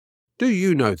Do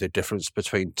you know the difference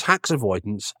between tax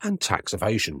avoidance and tax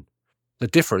evasion? The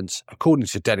difference, according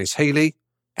to Dennis Healy,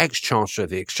 ex-Chancellor of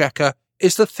the Exchequer,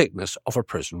 is the thickness of a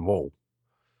prison wall.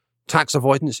 Tax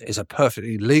avoidance is a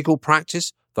perfectly legal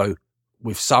practice, though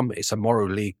with some it's a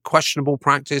morally questionable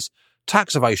practice.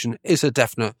 Tax evasion is a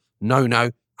definite no-no,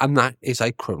 and that is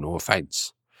a criminal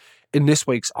offence. In this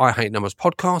week's I Hate Numbers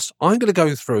podcast, I'm going to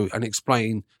go through and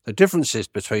explain the differences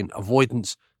between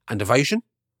avoidance and evasion,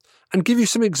 and give you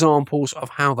some examples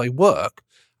of how they work,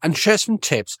 and share some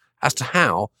tips as to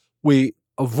how we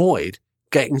avoid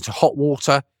getting into hot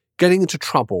water, getting into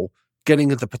trouble,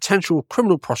 getting into potential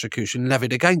criminal prosecution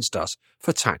levied against us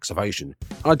for tax evasion.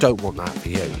 I don't want that for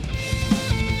you.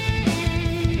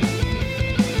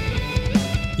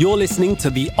 You're listening to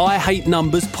the I Hate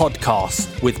Numbers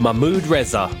podcast with Mahmood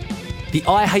Reza. The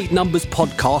I Hate Numbers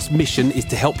podcast mission is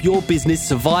to help your business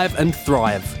survive and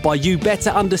thrive by you better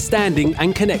understanding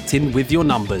and connecting with your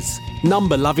numbers.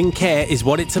 Number-loving care is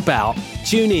what it's about.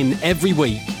 Tune in every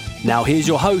week. Now here's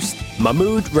your host,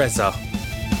 Mahmood Reza.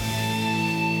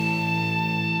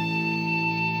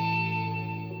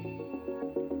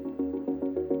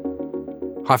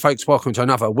 Hi folks, welcome to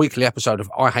another weekly episode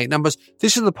of I Hate Numbers.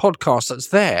 This is the podcast that's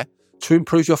there to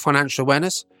improve your financial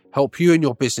awareness, help you and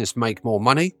your business make more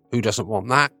money. Who doesn't want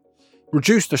that?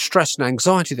 Reduce the stress and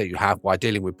anxiety that you have by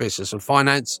dealing with business and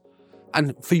finance,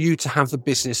 and for you to have the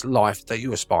business life that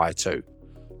you aspire to.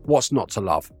 What's not to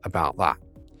love about that?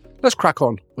 Let's crack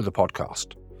on with the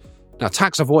podcast. Now,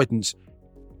 tax avoidance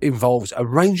involves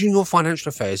arranging your financial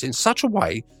affairs in such a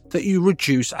way that you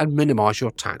reduce and minimise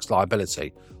your tax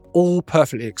liability. All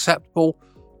perfectly acceptable,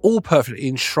 all perfectly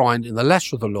enshrined in the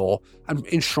letter of the law and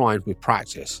enshrined with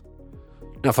practice.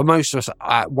 Now, for most of us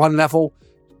at one level,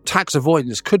 tax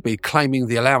avoidance could be claiming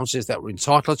the allowances that we're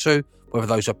entitled to, whether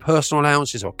those are personal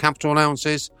allowances or capital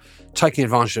allowances, taking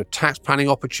advantage of tax planning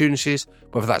opportunities,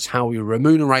 whether that's how we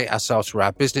remunerate ourselves through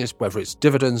our business, whether it's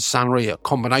dividends, salary, a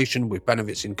combination with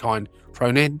benefits in kind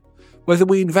thrown in, whether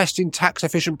we invest in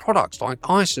tax-efficient products like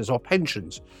ISAs or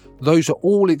pensions. Those are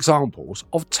all examples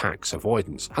of tax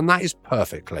avoidance, and that is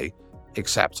perfectly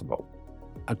acceptable.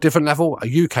 At a different level,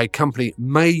 a UK company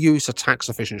may use a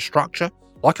tax-efficient structure,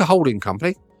 like a holding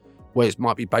company, where it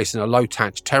might be based in a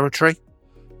low-tax territory,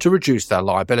 to reduce their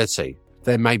liability.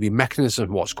 There may be mechanisms of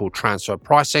what's called transfer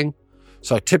pricing.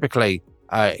 So typically,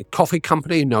 a coffee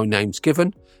company, no names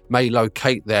given, may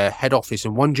locate their head office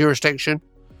in one jurisdiction,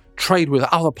 trade with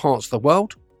other parts of the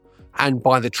world, and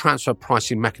by the transfer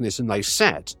pricing mechanism they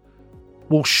set,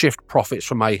 will shift profits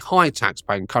from a high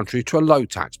tax-paying country to a low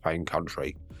tax-paying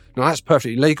country. Now, that's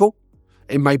perfectly legal.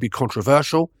 It may be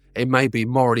controversial. It may be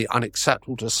morally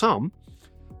unacceptable to some.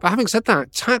 But having said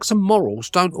that, tax and morals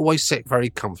don't always sit very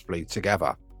comfortably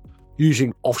together.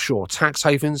 Using offshore tax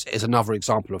havens is another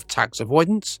example of tax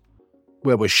avoidance,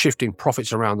 where we're shifting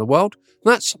profits around the world.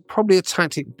 That's probably a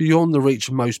tactic beyond the reach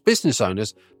of most business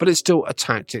owners, but it's still a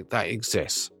tactic that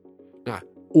exists. Now,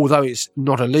 although it's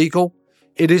not illegal,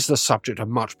 it is the subject of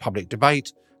much public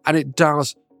debate, and it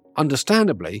does,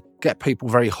 understandably, get people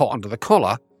very hot under the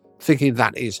collar, thinking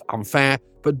that is unfair,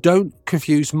 but don't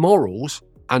confuse morals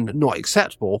and not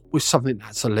acceptable with something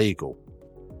that's illegal.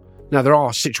 Now, there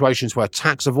are situations where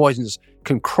tax avoidance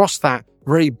can cross that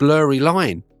very blurry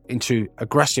line into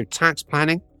aggressive tax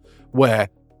planning, where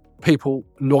people,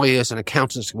 lawyers and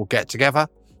accountants will get together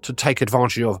to take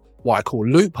advantage of what I call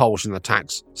loopholes in the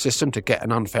tax system to get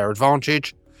an unfair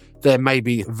advantage. There may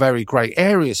be very grey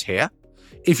areas here.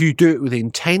 If you do it with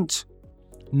intent,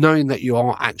 knowing that you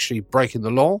are actually breaking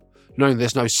the law, knowing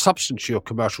there's no substance to your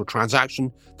commercial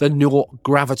transaction, then you're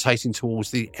gravitating towards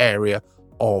the area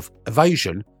of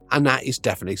evasion, and that is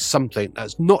definitely something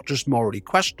that's not just morally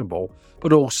questionable,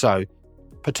 but also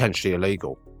potentially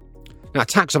illegal. Now,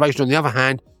 tax evasion, on the other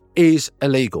hand, is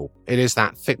illegal. It is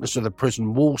that thickness of the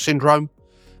prison wall syndrome,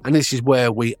 and this is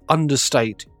where we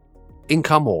understate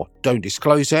income or don't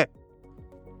disclose it.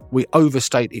 We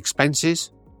overstate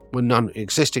expenses when none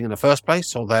existing in the first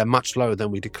place, or they're much lower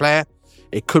than we declare.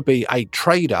 It could be a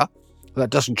trader that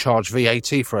doesn't charge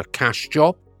VAT for a cash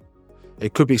job.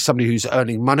 It could be somebody who's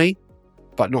earning money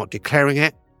but not declaring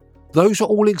it. Those are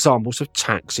all examples of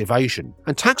tax evasion.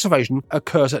 And tax evasion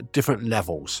occurs at different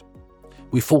levels.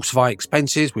 We falsify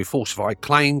expenses, we falsify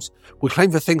claims, we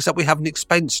claim for things that we haven't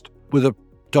expensed, with a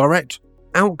direct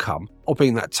outcome of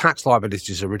being that tax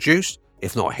liabilities are reduced,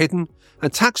 if not hidden.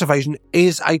 And tax evasion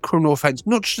is a criminal offence,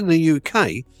 not just in the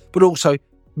UK, but also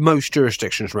most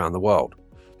jurisdictions around the world.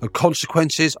 The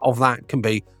consequences of that can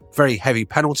be very heavy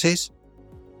penalties.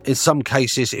 In some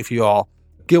cases, if you are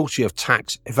guilty of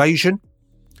tax evasion,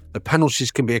 the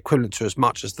penalties can be equivalent to as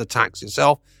much as the tax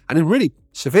itself. And in really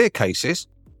severe cases,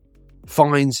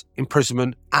 fines,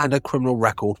 imprisonment, and a criminal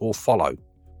record will follow.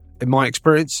 In my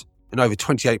experience, in over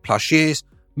 28 plus years,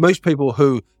 most people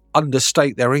who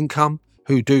understate their income,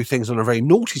 who do things on a very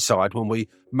naughty side when we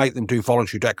make them do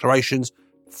voluntary declarations,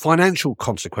 financial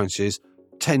consequences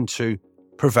tend to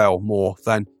prevail more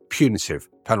than punitive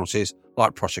penalties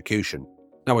like prosecution.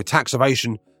 Now, with tax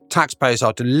evasion, taxpayers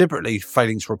are deliberately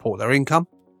failing to report their income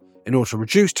in order to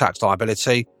reduce tax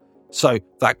liability. So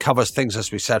that covers things,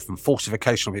 as we said, from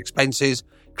falsification of expenses,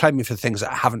 claiming for things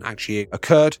that haven't actually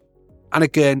occurred. And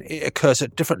again, it occurs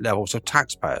at different levels of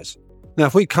taxpayers. Now,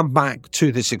 if we come back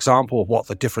to this example of what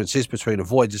the difference is between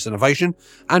avoidance and evasion,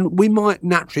 and we might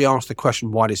naturally ask the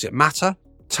question, why does it matter?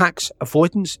 Tax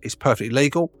avoidance is perfectly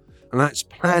legal, and that's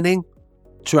planning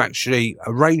to actually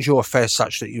arrange your affairs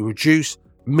such that you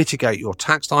mitigate your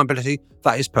tax liability.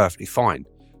 That is perfectly fine.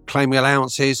 Claiming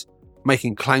allowances,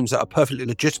 making claims that are perfectly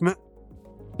legitimate.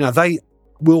 Now, they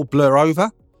will blur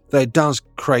over. There does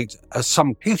create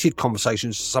some heated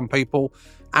conversations for some people.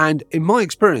 And in my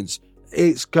experience,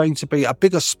 it's going to be a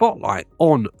bigger spotlight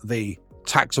on the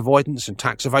tax avoidance and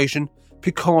tax evasion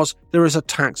because there is a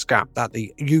tax gap that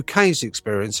the UK is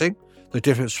experiencing, the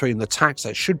difference between the tax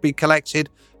that should be collected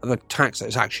and the tax that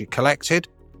is actually collected.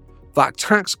 That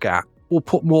tax gap will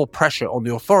put more pressure on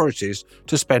the authorities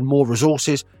to spend more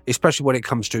resources, especially when it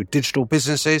comes to digital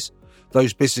businesses,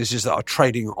 those businesses that are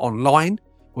trading online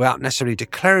without necessarily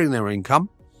declaring their income.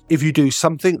 If you do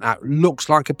something that looks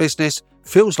like a business,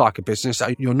 feels like a business,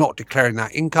 and you're not declaring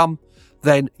that income,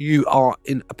 then you are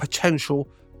in a potential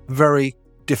very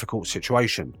difficult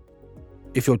situation.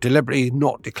 If you're deliberately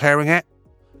not declaring it,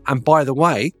 and by the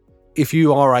way, if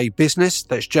you are a business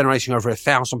that's generating over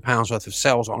 £1,000 worth of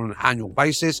sales on an annual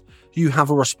basis, you have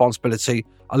a responsibility,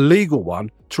 a legal one,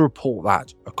 to report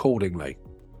that accordingly.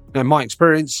 Now, in my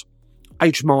experience,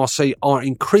 HMRC are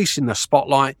increasing the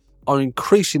spotlight, are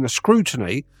increasing the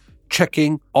scrutiny,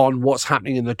 checking on what's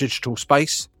happening in the digital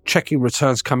space, checking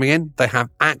returns coming in. They have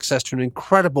access to an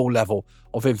incredible level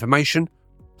of information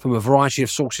from a variety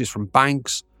of sources, from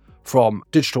banks, from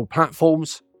digital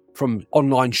platforms, from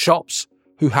online shops,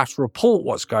 who have to report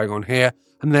what's going on here,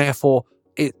 and therefore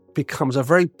it becomes a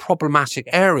very problematic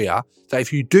area that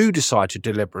if you do decide to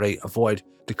deliberately avoid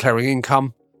declaring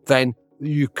income, then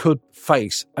you could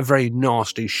face a very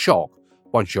nasty shock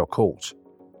once you're caught.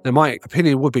 Now, my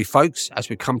opinion would be, folks, as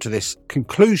we come to this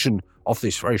conclusion of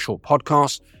this very short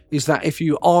podcast, is that if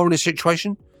you are in a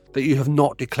situation that you have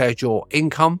not declared your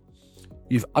income,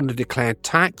 you've underdeclared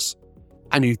tax,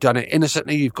 and you've done it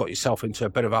innocently, you've got yourself into a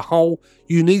bit of a hole,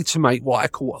 you need to make what I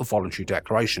call a voluntary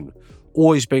declaration.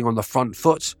 Always being on the front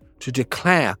foot to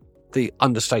declare the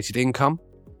understated income,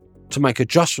 to make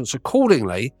adjustments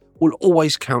accordingly, will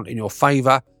always count in your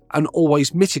favour and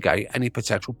always mitigate any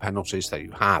potential penalties that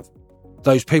you have.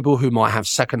 Those people who might have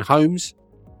second homes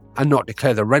and not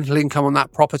declare the rental income on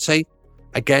that property,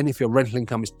 again, if your rental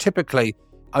income is typically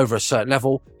over a certain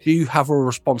level, you have a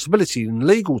responsibility in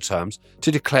legal terms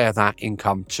to declare that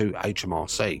income to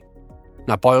HMRC.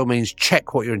 Now, by all means,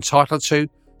 check what you're entitled to,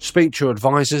 speak to your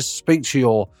advisors, speak to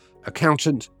your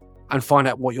accountant, and find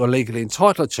out what you're legally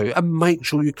entitled to, and make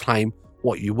sure you claim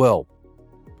what you will.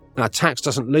 Now, tax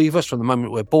doesn't leave us from the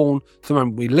moment we're born to the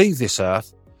moment we leave this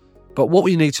earth, but what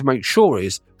we need to make sure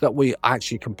is that we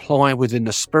actually comply within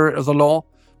the spirit of the law,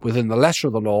 within the letter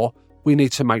of the law. We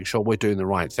need to make sure we're doing the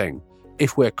right thing.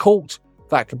 If we're caught,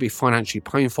 that could be financially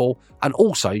painful, and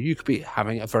also you could be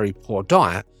having a very poor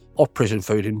diet of prison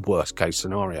food in worst case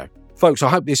scenario. Folks, I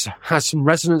hope this has some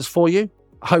resonance for you.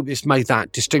 I hope this made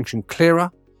that distinction clearer.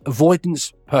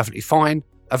 Avoidance, perfectly fine.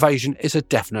 Evasion is a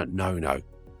definite no-no.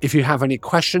 If you have any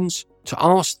questions to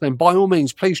ask, then by all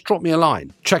means, please drop me a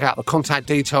line. Check out the contact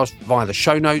details via the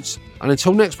show notes. And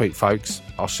until next week, folks,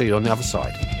 I'll see you on the other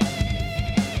side.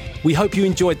 We hope you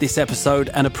enjoyed this episode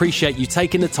and appreciate you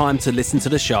taking the time to listen to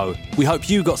the show. We hope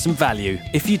you got some value.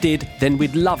 If you did, then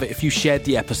we'd love it if you shared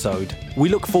the episode. We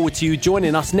look forward to you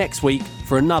joining us next week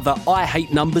for another I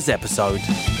Hate Numbers episode.